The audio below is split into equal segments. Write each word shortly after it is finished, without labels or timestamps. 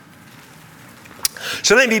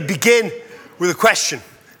So let me begin with a question.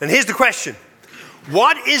 And here's the question.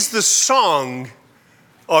 What is the song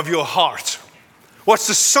of your heart? What's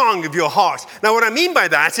the song of your heart? Now, what I mean by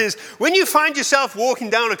that is when you find yourself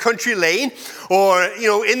walking down a country lane or,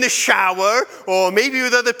 in the shower or maybe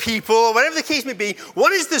with other people or whatever the case may be,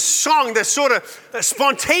 what is the song that sort of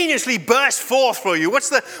spontaneously bursts forth for you? What's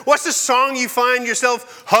the song you find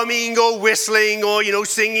yourself humming or whistling or,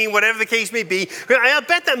 singing, whatever the case may be? I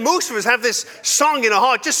bet that most of us have this song in our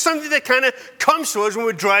heart, just something that kind of comes to us when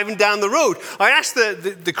we're driving down the road. I asked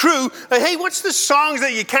the crew, hey, what's the songs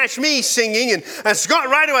that you catch me singing? And Scott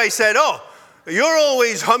right away said, oh, you're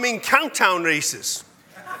always humming Countdown Races.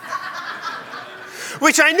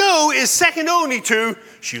 Which I know is second only to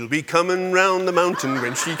She'll Be Coming Round the Mountain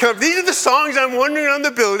When She Comes. These are the songs I'm wandering around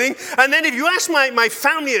the building. And then if you ask my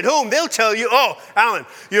family at home, they'll tell you, oh, Alan,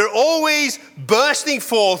 you're always bursting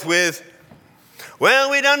forth with,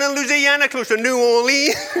 well, we're down in Louisiana, close to New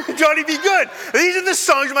Orleans. Johnny Be Good. These are the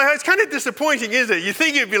songs in my heart. It's kind of disappointing, isn't it? You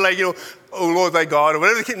think it'd be like, oh, Lord, thy God, or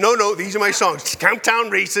whatever. No, these are my songs.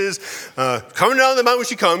 Countdown Races, Coming Down the Mountain When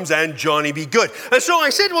She Comes, and Johnny Be Good. And so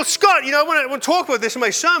I said, well, Scott, I want to talk about this in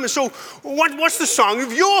my sermon. So what's the song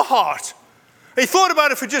of your heart? He thought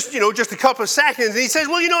about it for just a couple of seconds. And he says,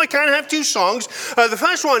 well, I kind of have two songs. The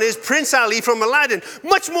first one is Prince Ali from Aladdin.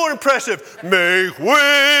 Much more impressive. Make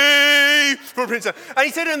way for Prince Ali. And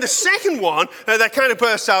he said, and the second one that kind of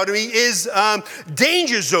bursts out of me is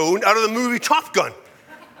Danger Zone out of the movie Top Gun.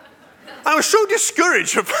 I was so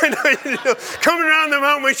discouraged to find out, coming around the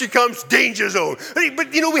mountain when she comes, Danger Zone.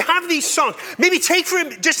 But, we have these songs. Maybe take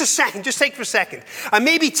just a second, and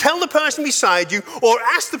maybe tell the person beside you or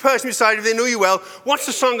ask the person beside you if they know you well, what's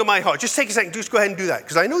the song of my heart? Just take a second, just go ahead and do that,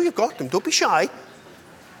 because I know you've got them. Don't be shy.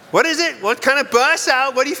 What is it? What kind of bursts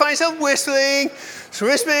out? What do you find yourself whistling,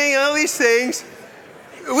 all these things?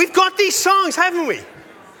 We've got these songs, haven't we?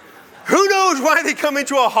 Who knows why they come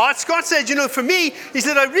into our hearts? Scott said, for me, he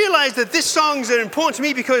said, I realized that these songs are important to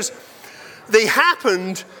me because they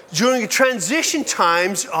happened during the transition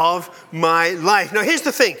times of my life. Now, here's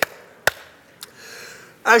the thing.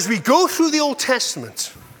 As we go through the Old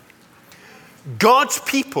Testament, God's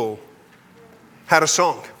people had a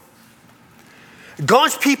song.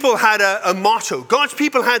 God's people had a motto. God's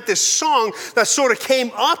people had this song that sort of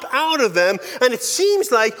came up out of them, and it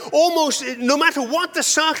seems like almost no matter what the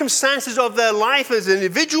circumstances of their life as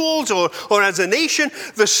individuals or as a nation,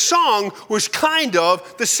 the song was kind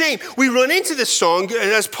of the same. We run into this song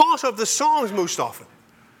as part of the Psalms most often.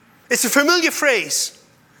 It's a familiar phrase.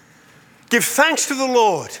 Give thanks to the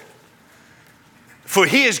Lord, for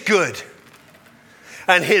he is good,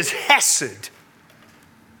 and his hesed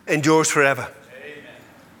endures forever.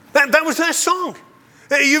 That was their song.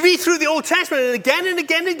 You read through the Old Testament, and again and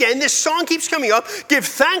again and again, this song keeps coming up. Give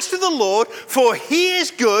thanks to the Lord, for he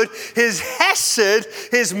is good. His hesed,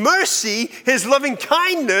 his mercy, his loving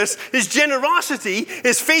kindness, his generosity,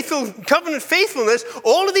 his faithful covenant faithfulness,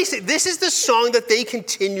 all of these things. This is the song that they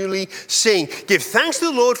continually sing. Give thanks to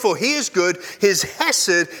the Lord, for he is good. His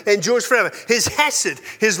hesed endures forever. His hesed,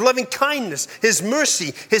 his loving kindness, his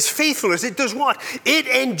mercy, his faithfulness, it does what? It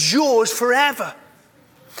endures forever.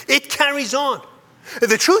 It carries on.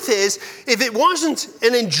 The truth is, if it wasn't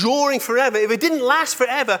an enduring forever, if it didn't last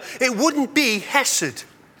forever, it wouldn't be hesed.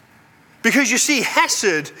 Because you see,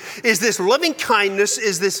 hesed is this loving kindness,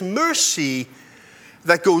 is this mercy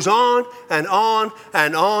that goes on and on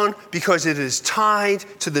and on because it is tied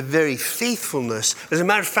to the very faithfulness. As a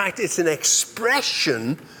matter of fact, it's an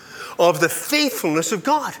expression of the faithfulness of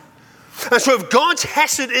God. And so if God's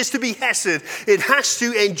hesed is to be hesed, it has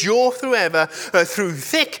to endure forever, through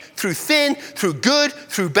thick, through thin, through good,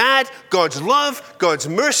 through bad. God's love, God's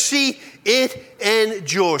mercy, it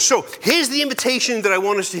endures. So here's the invitation that I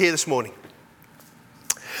want us to hear this morning.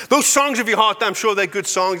 Those songs of your heart, I'm sure they're good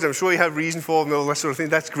songs. I'm sure you have reason for them and all that sort of thing.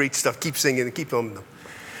 That's great stuff. Keep singing and keep on them.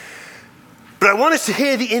 But I want us to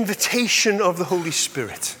hear the invitation of the Holy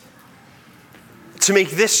Spirit to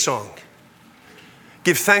make this song.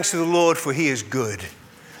 Give thanks to the Lord, for he is good,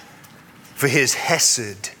 for his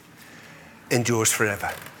hesed endures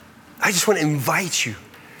forever. I just want to invite you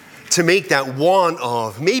to make that one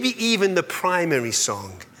of, maybe even the primary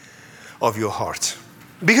song of your heart.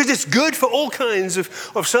 Because it's good for all kinds of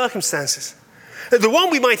circumstances. The one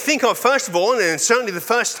we might think of first of all, and certainly the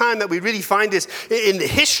first time that we really find this in the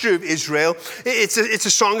history of Israel, it's a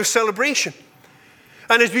song of celebration.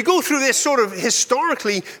 And as we go through this sort of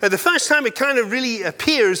historically, the first time it kind of really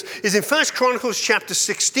appears is in 1 Chronicles chapter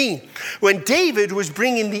 16, when David was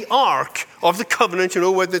bringing the Ark of the Covenant,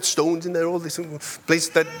 where the stones in there, all this place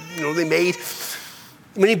that, they made.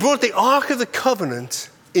 When he brought the Ark of the Covenant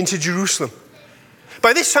into Jerusalem.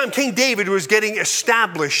 By this time, King David was getting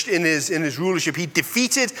established in his rulership. He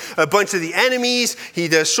defeated a bunch of the enemies.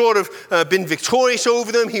 He'd sort of been victorious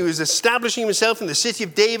over them. He was establishing himself in the city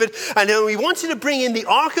of David. And he wanted to bring in the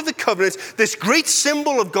Ark of the Covenant, this great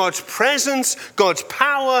symbol of God's presence, God's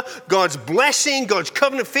power, God's blessing, God's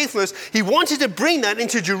covenant faithfulness. He wanted to bring that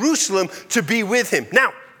into Jerusalem to be with him.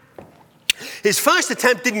 Now, his first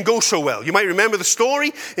attempt didn't go so well. You might remember the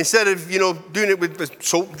story. Instead of, doing it with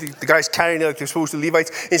the guys carrying it like they're supposed to,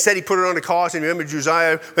 Levites, instead he put it on a cart, and remember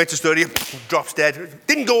Josiah went to study, drops dead.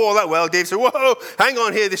 Didn't go all that well. David said, whoa, hang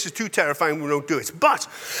on here, this is too terrifying, we don't do it. But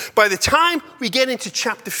by the time we get into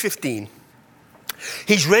chapter 15,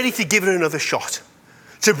 he's ready to give it another shot,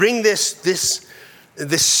 to bring this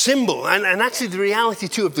symbol, and actually the reality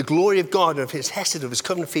too of the glory of God, of his hesed, of his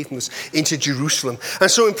covenant faithfulness into Jerusalem. And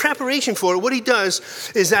so in preparation for it, what he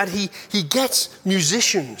does is that he gets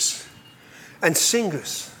musicians and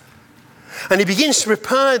singers, and he begins to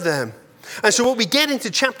prepare them. And so what we get into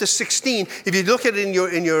chapter 16, if you look at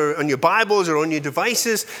it on your Bibles or on your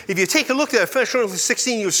devices, if you take a look at 1 Chronicles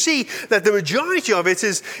 16, you'll see that the majority of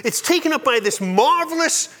it's taken up by this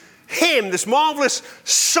marvelous hymn, this marvelous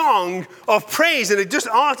song of praise, and it just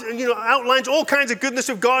outlines all kinds of goodness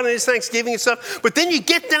of God and his thanksgiving and stuff. But then you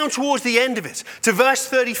get down towards the end of it, to verse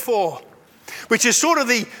 34, which is sort of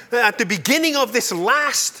at the beginning of this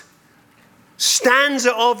last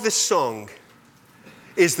stanza of this song,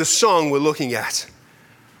 is the song we're looking at.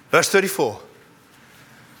 Verse 34.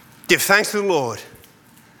 Give thanks to the Lord,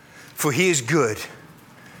 for he is good,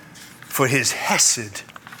 for his hesed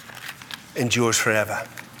endures forever.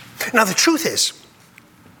 Now, the truth is,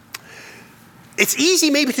 it's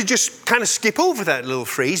easy maybe to just kind of skip over that little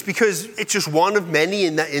phrase because it's just one of many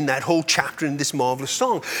in that whole chapter in this marvelous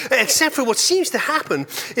song. Except for what seems to happen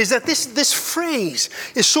is that this phrase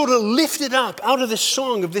is sort of lifted up out of this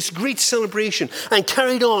song of this great celebration and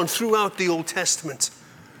carried on throughout the Old Testament.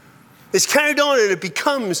 It's carried on and it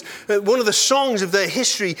becomes one of the songs of their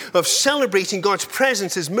history of celebrating God's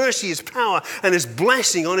presence, his mercy, his power, and his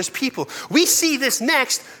blessing on his people. We see this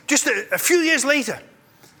next just a few years later.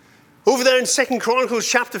 Over there in 2 Chronicles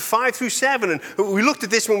chapter 5 through 7, and we looked at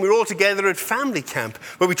this when we were all together at family camp,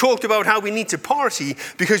 where we talked about how we need to party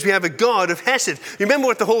because we have a God of Hesed. You remember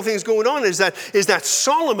what the whole thing is going on is that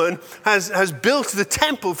Solomon has built the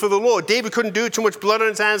temple for the Lord. David couldn't do it, too much blood on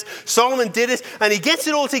his hands. Solomon did it, and he gets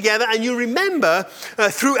it all together. And you remember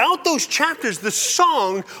throughout those chapters the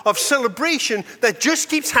song of celebration that just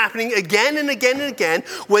keeps happening again and again and again,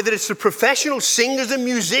 whether it's the professional singers and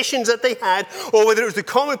musicians that they had, or whether it was the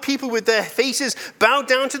common people with their faces bowed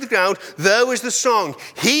down to the ground. There was the song.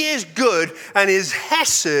 He is good, and his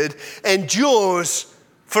hesed endures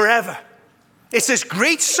forever. It's this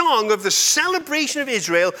great song of the celebration of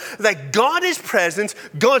Israel that God is present,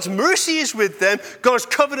 God's mercy is with them, God's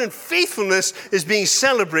covenant faithfulness is being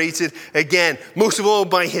celebrated again, most of all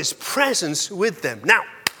by his presence with them. Now,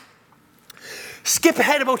 skip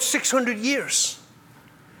ahead about 600 years.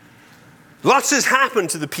 Lots has happened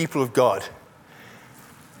to the people of God.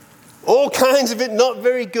 All kinds of it not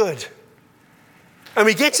very good. And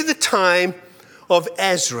we get to the time of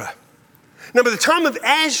Ezra. Now, by the time of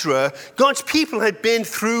Ezra, God's people had been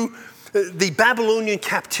through the Babylonian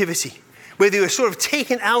captivity, where they were sort of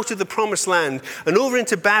taken out of the promised land and over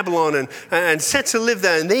into Babylon and set to live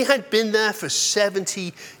there. And they had been there for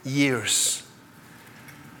 70 years,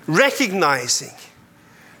 recognizing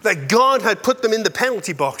that God had put them in the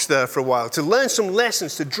penalty box there for a while to learn some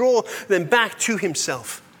lessons, to draw them back to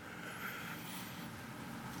himself.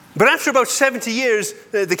 But after about 70 years,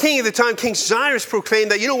 the king at the time, King Cyrus,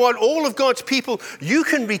 proclaimed that, you know what, all of God's people, you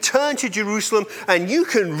can return to Jerusalem and you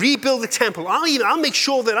can rebuild the temple. I'll make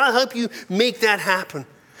sure that I'll help you make that happen.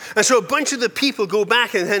 And so a bunch of the people go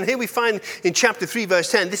back, and here we find in chapter 3,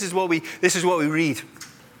 verse 10, this is what we read.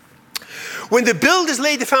 When the builders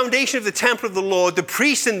laid the foundation of the temple of the Lord, the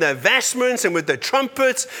priests in their vestments and with their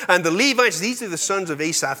trumpets, and the Levites, these are the sons of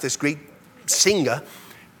Asaph, this great singer,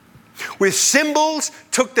 with cymbals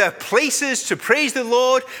took their places to praise the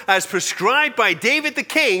Lord as prescribed by David the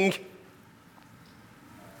king.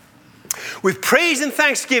 With praise and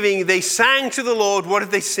thanksgiving, they sang to the Lord. What did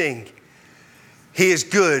they sing? He is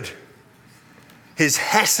good. His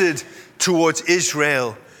hesed towards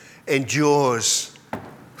Israel endures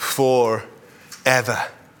forever.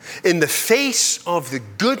 In the face of the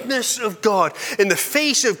goodness of God, in the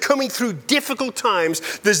face of coming through difficult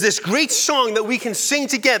times, there's this great song that we can sing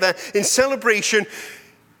together in celebration.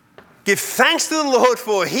 Give Give thanks to the Lord,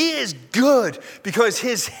 for he is good, because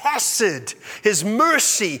his hesed, his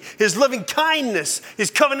mercy, his loving kindness,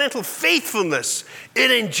 his covenantal faithfulness,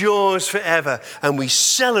 it endures forever. And we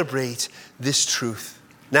celebrate this truth.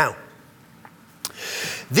 Now,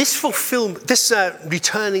 this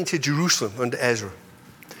returning to Jerusalem under Ezra,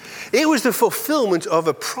 it was the fulfillment of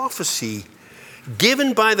a prophecy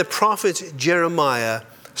given by the prophet Jeremiah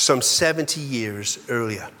some 70 years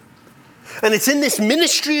earlier. And it's in this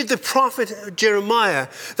ministry of the prophet Jeremiah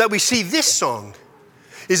that we see this song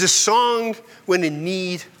is a song when in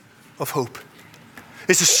need of hope.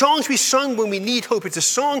 It's a song to be sung when we need hope. It's a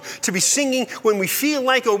song to be singing when we feel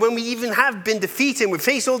like, or when we even have been defeated and we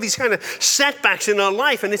face all these kind of setbacks in our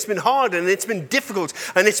life, and it's been hard and it's been difficult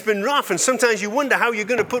and it's been rough, and sometimes you wonder how you're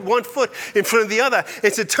going to put one foot in front of the other.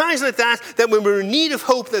 It's at times like that when we're in need of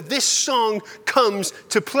hope that this song comes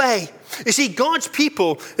to play. You see, God's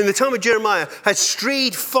people in the time of Jeremiah had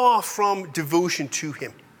strayed far from devotion to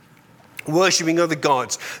him, worshipping other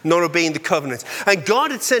gods, not obeying the covenant. And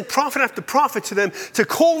God had sent prophet after prophet to them to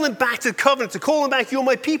call them back to the covenant, to call them back. You're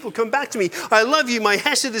my people, come back to me. I love you, my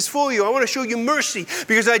hesed is for you. I want to show you mercy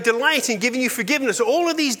because I delight in giving you forgiveness. All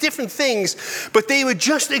of these different things, but they were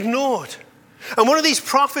just ignored. And one of these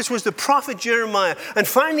prophets was the prophet Jeremiah. And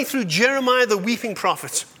finally, through Jeremiah, the weeping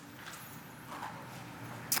prophet,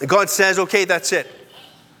 God says, okay, that's it.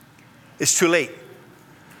 It's too late.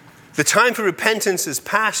 The time for repentance has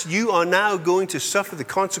passed. You are now going to suffer the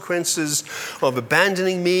consequences of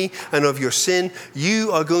abandoning me and of your sin. You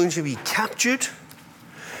are going to be captured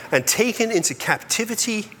and taken into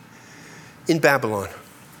captivity in Babylon.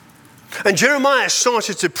 And Jeremiah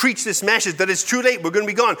started to preach this message that it's too late. We're going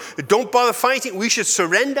to be gone. Don't bother fighting. We should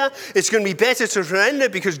surrender. It's going to be better to surrender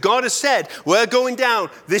because God has said, we're going down.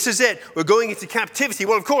 This is it. We're going into captivity.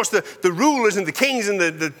 Well, of course, the rulers and the kings and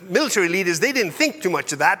the military leaders, they didn't think too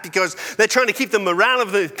much of that because they're trying to keep the morale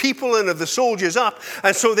of the people and of the soldiers up.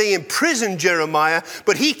 And so they imprisoned Jeremiah.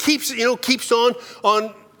 But he keeps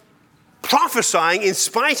on prophesying in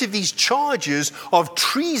spite of these charges of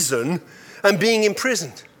treason and being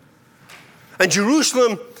imprisoned. And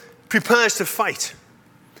Jerusalem prepares to fight.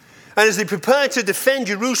 And as they prepared to defend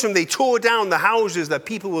Jerusalem, they tore down the houses that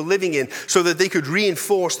people were living in so that they could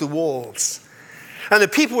reinforce the walls. And the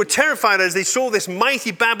people were terrified as they saw this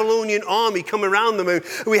mighty Babylonian army come around them. And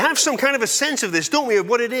we have some kind of a sense of this, don't we, of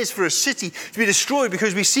what it is for a city to be destroyed,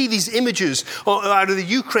 because we see these images out of the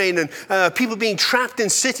Ukraine and people being trapped in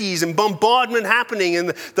cities and bombardment happening and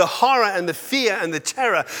the horror and the fear and the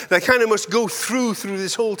terror that kind of must go through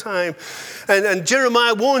this whole time. And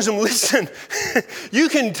Jeremiah warns them, listen, you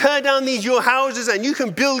can tear down your houses and you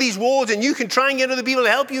can build these walls and you can try and get other people to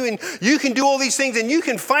help you and you can do all these things and you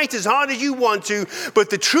can fight as hard as you want to.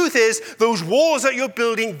 But the truth is, those walls that you're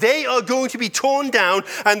building, they are going to be torn down,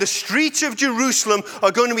 and the streets of Jerusalem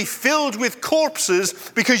are going to be filled with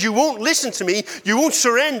corpses because you won't listen to me, you won't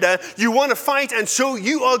surrender, you want to fight, and so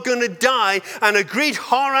you are going to die, and a great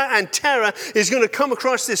horror and terror is going to come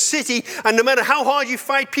across this city, and no matter how hard you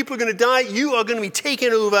fight, people are going to die, you are going to be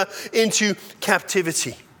taken over into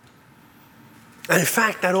captivity. And in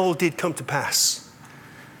fact, that all did come to pass.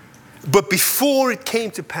 But before it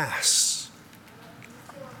came to pass,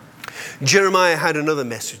 Jeremiah had another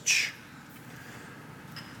message.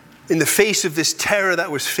 In the face of this terror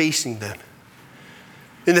that was facing them,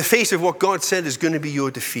 in the face of what God said is going to be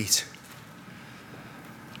your defeat,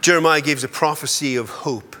 Jeremiah gives a prophecy of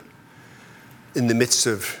hope in the midst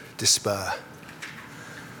of despair.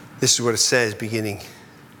 This is what it says beginning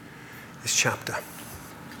this chapter.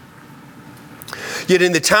 Yet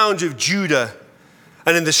in the towns of Judah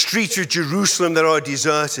and in the streets of Jerusalem that are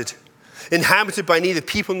deserted, inhabited by neither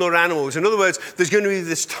people nor animals. In other words, there's going to be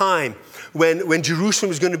this time when Jerusalem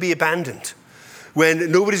is going to be abandoned,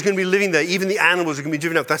 when nobody's going to be living there. Even the animals are going to be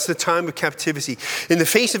driven out. That's the time of captivity. In the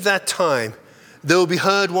face of that time, there will be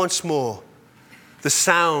heard once more the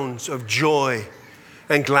sounds of joy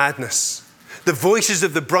and gladness. The voices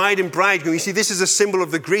of the bride and bridegroom. You see, this is a symbol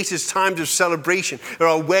of the greatest times of celebration. There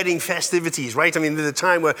are wedding festivities, right? I mean, there's a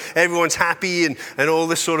time where everyone's happy and all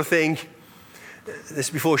this sort of thing. This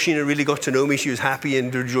before Sheena really got to know me. She was happy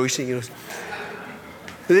and rejoicing.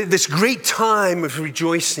 This great time of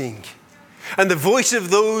rejoicing. And the voice of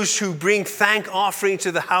those who bring thank offering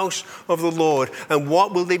to the house of the Lord. And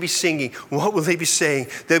what will they be singing? What will they be saying?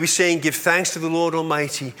 They'll be saying, give thanks to the Lord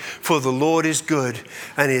Almighty, for the Lord is good,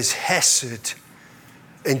 and his hesed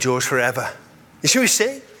endures forever. You see what he's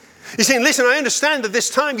saying? He's saying, listen, I understand that this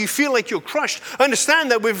time you feel like you're crushed. I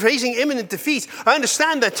understand that we're facing imminent defeat. I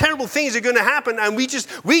understand that terrible things are going to happen and we just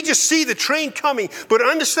see the train coming. But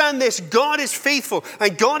understand this, God is faithful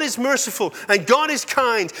and God is merciful and God is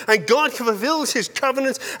kind and God fulfills his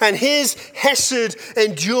covenants and his hesed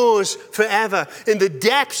endures forever. In the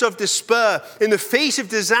depths of despair, in the face of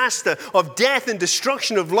disaster, of death and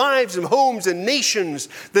destruction of lives and homes and nations,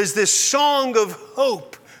 there's this song of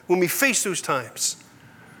hope when we face those times.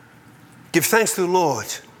 Give thanks to the Lord,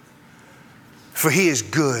 for he is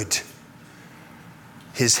good.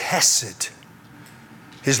 His hesed,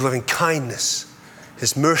 his loving kindness,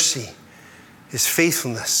 his mercy, his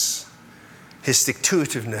faithfulness, his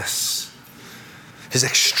stick-to-itiveness, his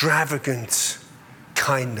extravagant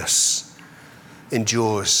kindness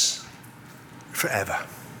endures forever.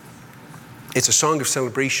 It's a song of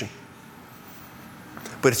celebration,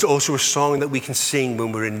 but it's also a song that we can sing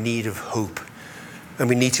when we're in need of hope. And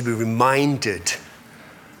we need to be reminded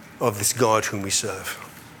of this God whom we serve.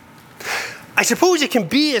 I suppose it can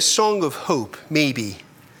be a song of hope, maybe,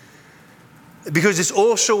 because it's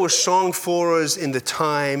also a song for us in the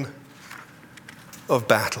time of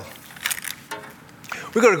battle.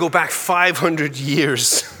 We've got to go back 500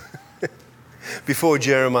 years before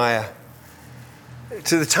Jeremiah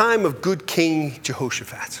to the time of good King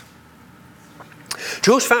Jehoshaphat.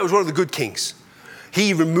 Jehoshaphat was one of the good kings.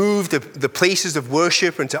 He removed the places of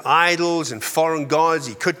worship into idols and foreign gods.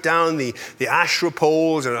 He cut down the Asherah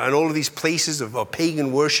poles and all of these places of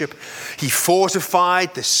pagan worship. He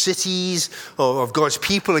fortified the cities of God's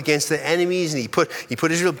people against their enemies, and he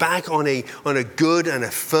put Israel back on a good and a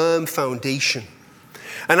firm foundation.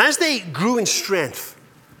 And as they grew in strength,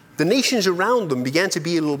 the nations around them began to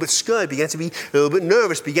be a little bit scared, began to be a little bit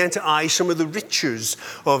nervous, began to eye some of the riches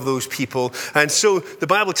of those people. And so the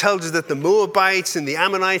Bible tells us that the Moabites and the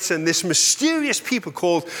Ammonites and this mysterious people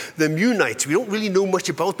called the Meunites, we don't really know much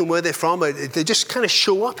about them, where they're from. They just kind of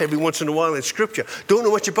show up every once in a while in Scripture. Don't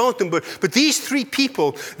know much about them, but these three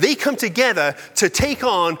people, they come together to take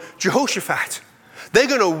on Jehoshaphat. They're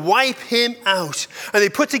going to wipe him out. And they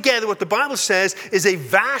put together what the Bible says is a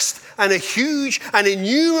vast and a huge and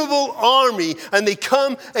innumerable army. And they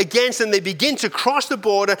come against and they begin to cross the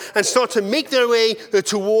border and start to make their way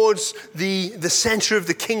towards the center of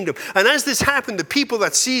the kingdom. And as this happened, the people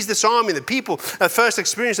that seized this army, the people that first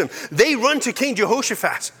experienced them, they run to King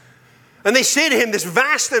Jehoshaphat. And they say to him, this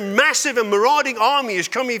vast and massive and marauding army is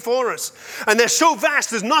coming for us. And they're so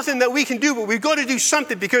vast, there's nothing that we can do, but we've got to do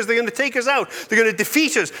something because they're going to take us out. They're going to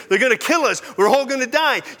defeat us. They're going to kill us. We're all going to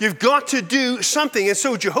die. You've got to do something. And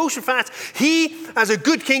so Jehoshaphat, he, as a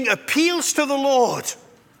good king, appeals to the Lord.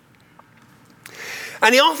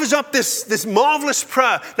 And he offers up this marvelous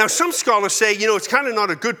prayer. Now, some scholars say, it's kind of not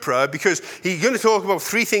a good prayer because he's going to talk about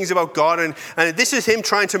three things about God, and this is him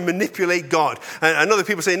trying to manipulate God. And other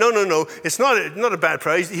people say, no, it's not a bad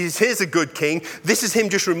prayer. He's a good king. This is him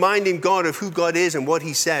just reminding God of who God is and what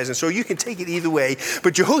he says. And so you can take it either way.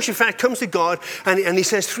 But Jehoshaphat comes to God, and he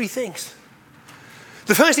says three things.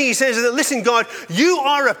 The first thing he says is that, listen, God, you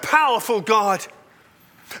are a powerful God.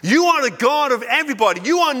 You are the God of everybody.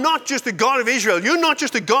 You are not just the God of Israel. You're not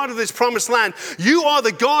just the God of this promised land. You are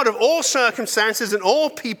the God of all circumstances and all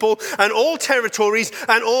people and all territories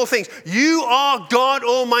and all things. You are God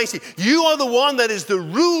Almighty. You are the one that is the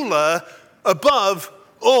ruler above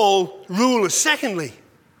all rulers. Secondly,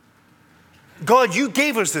 God, you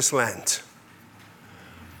gave us this land.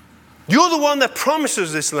 You're the one that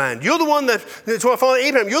promises this land. You're the one that, to our father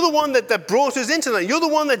Abraham, you're the one that brought us into the land. You're the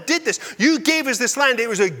one that did this. You gave us this land. It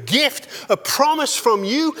was a gift, a promise from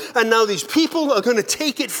you, and now these people are going to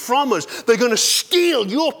take it from us. They're going to steal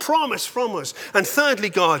your promise from us. And thirdly,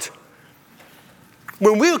 God,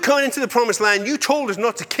 when we were coming into the promised land, you told us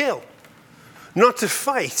not to kill, not to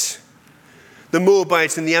fight the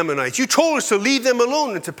Moabites and the Ammonites. You told us to leave them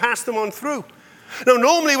alone and to pass them on through. Now,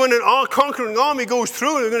 normally when an conquering army goes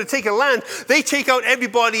through and they're going to take a land, they take out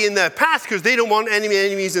everybody in their path because they don't want any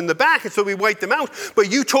enemies in the back, and so we wipe them out.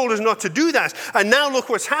 But you told us not to do that. And now look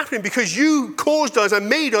what's happening. Because you caused us and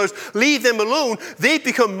made us leave them alone, they've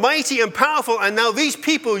become mighty and powerful. And now these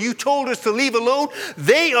people you told us to leave alone,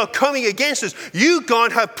 they are coming against us. You,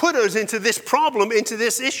 God, have put us into this problem, into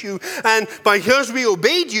this issue. And because we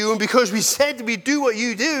obeyed you and because we said we'd do what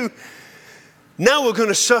you do, now we're going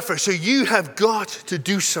to suffer, so you have got to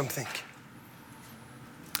do something.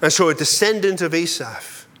 And so a descendant of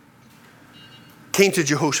Asaph came to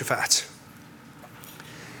Jehoshaphat.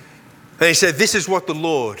 And he said, this is what the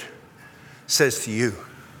Lord says to you.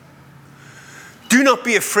 Do not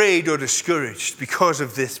be afraid or discouraged because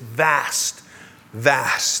of this vast,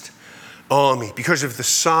 vast army, because of the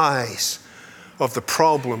size of the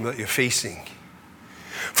problem that you're facing.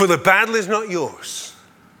 For the battle is not yours,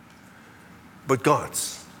 but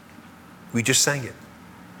God's. We just sang it.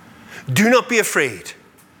 Do not be afraid.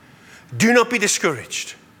 Do not be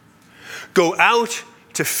discouraged. Go out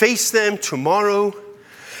to face them tomorrow,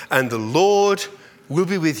 and the Lord will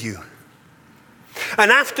be with you.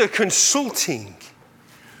 And after consulting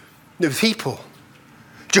the people,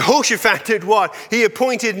 Jehoshaphat did what? He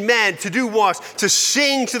appointed men to do what? To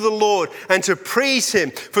sing to the Lord and to praise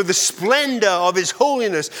him for the splendor of his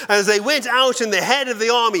holiness. And as they went out in the head of the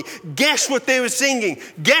army, guess what they were singing?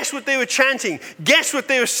 Guess what they were chanting? Guess what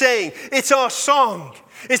they were saying? It's our song.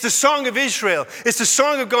 It's the song of Israel. It's the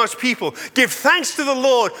song of God's people. Give thanks to the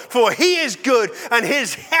Lord, for he is good, and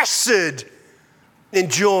his hesed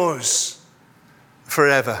endures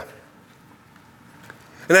forever.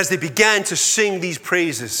 And as they began to sing these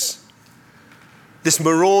praises, this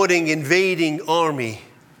marauding, invading army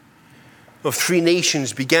of three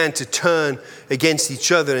nations began to turn against each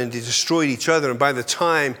other, and they destroyed each other. And by the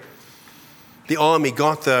time the army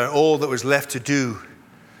got there, all that was left to do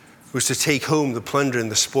was to take home the plunder and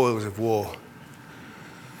the spoils of war.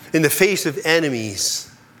 In the face of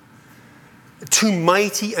enemies too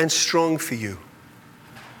mighty and strong for you,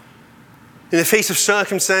 in the face of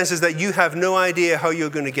circumstances that you have no idea how you're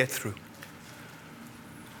going to get through,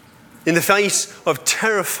 in the face of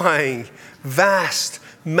terrifying, vast,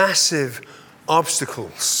 massive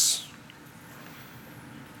obstacles,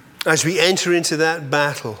 as we enter into that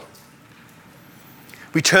battle,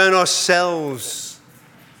 we turn ourselves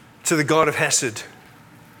to the God of Hesed,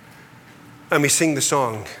 and we sing the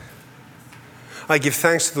song, I give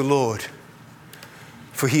thanks to the Lord,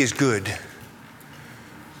 for he is good,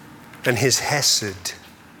 and his hesed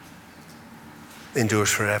endures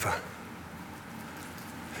forever.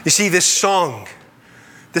 You see, this song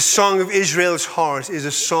of Israel's heart, is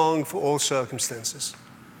a song for all circumstances.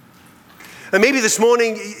 And maybe this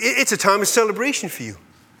morning, it's a time of celebration for you.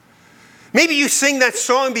 Maybe you sing that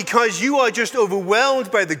song because you are just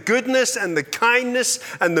overwhelmed by the goodness and the kindness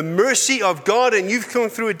and the mercy of God, and you've come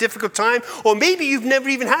through a difficult time. Or maybe you've never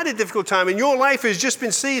even had a difficult time and your life has just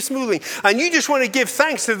been smoothly, and you just want to give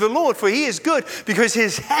thanks to the Lord, for he is good, because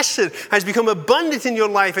his hesed has become abundant in your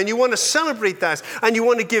life, and you want to celebrate that and you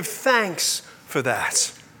want to give thanks for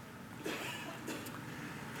that.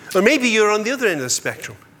 Or maybe you're on the other end of the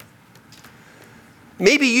spectrum.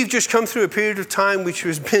 Maybe you've just come through a period of time which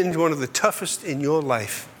has been one of the toughest in your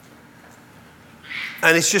life.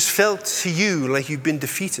 And it's just felt to you like you've been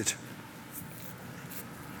defeated.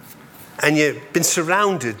 And you've been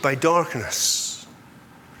surrounded by darkness.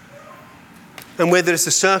 And whether it's the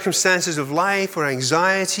circumstances of life or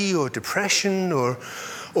anxiety or depression or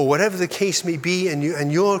whatever the case may be, and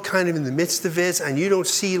you're kind of in the midst of it, and you don't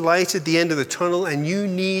see light at the end of the tunnel, and you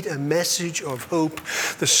need a message of hope,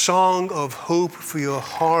 the song of hope for your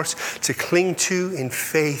heart to cling to in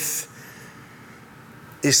faith,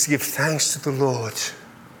 is to give thanks to the Lord,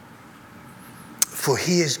 for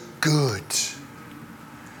he is good,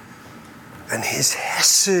 and his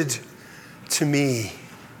hesed to me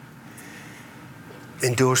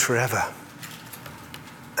endures forever.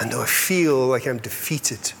 And though I feel like I'm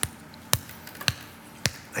defeated,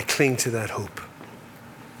 I cling to that hope.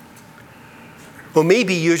 Or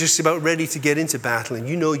maybe you're just about ready to get into battle, and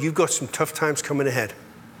you know you've got some tough times coming ahead.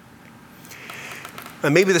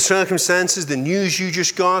 And maybe the circumstances, the news you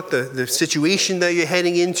just got, the situation that you're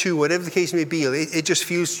heading into, whatever the case may be, it just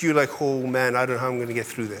feels to you like, oh man, I don't know how I'm going to get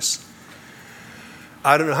through this.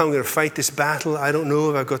 I don't know how I'm going to fight this battle. I don't know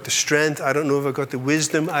if I've got the strength. I don't know if I've got the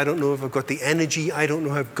wisdom. I don't know if I've got the energy. I don't know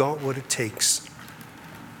if I've got what it takes.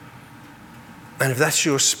 And if that's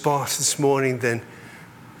your spot this morning, then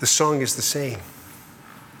the song is the same.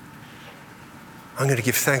 I'm going to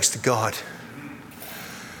give thanks to God,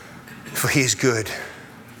 for he is good,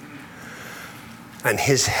 and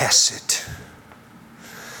his hesed,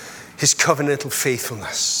 his covenantal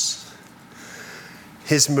faithfulness,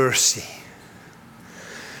 his mercy,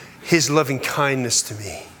 his loving kindness to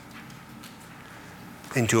me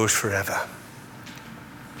endures forever.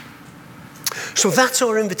 So that's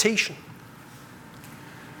our invitation,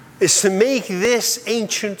 is to make this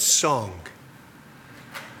ancient song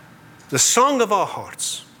the song of our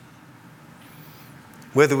hearts,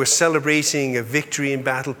 whether we're celebrating a victory in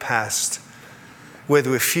battle past,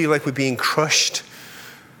 whether we feel like we're being crushed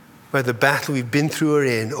by the battle we've been through or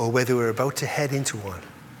in, or whether we're about to head into one.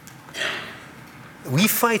 We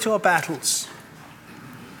fight our battles.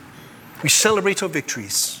 We celebrate our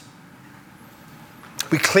victories.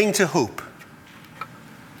 We cling to hope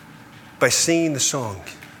by singing the song.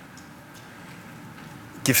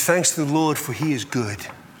 Give thanks to the Lord, for he is good,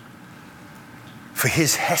 For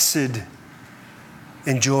his hesed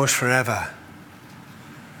endures forever.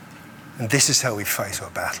 And this is how we fight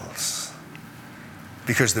our battles.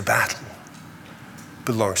 Because the battle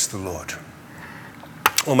belongs to the Lord.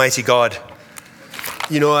 Almighty God,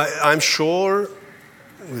 I'm sure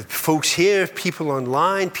with folks here, people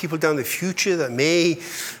online, people down the future that may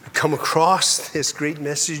come across this great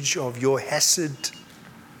message of your hesed,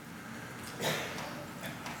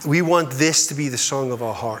 we want this to be the song of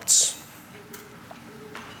our hearts.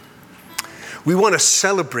 We want to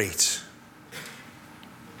celebrate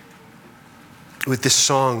with this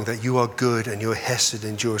song that you are good and your hesed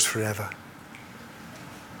endures forever.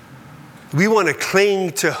 We want to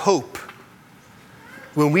cling to hope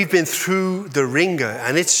when we've been through the ringer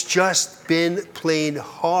and it's just been plain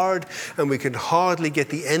hard and we can hardly get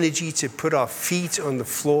the energy to put our feet on the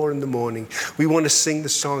floor in the morning. We want to sing the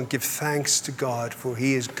song, give thanks to God for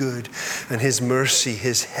he is good and his mercy,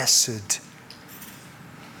 his hesed,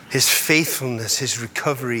 his faithfulness, his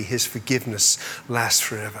recovery, his forgiveness lasts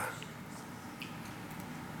forever.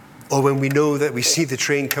 Or when we know that we see the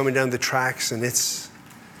train coming down the tracks and it's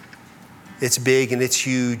big and it's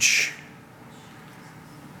huge,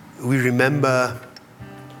 we remember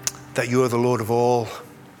that you are the Lord of all,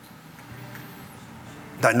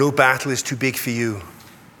 that no battle is too big for you,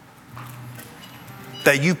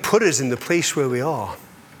 that you put us in the place where we are,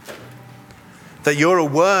 that you're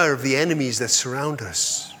aware of the enemies that surround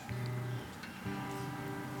us.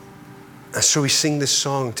 And so we sing this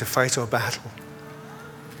song to fight our battle.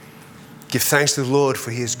 Give thanks to the Lord, for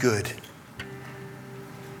he is good.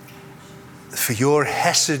 For your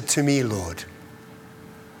hesed to me, Lord,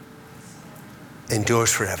 endures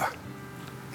forever.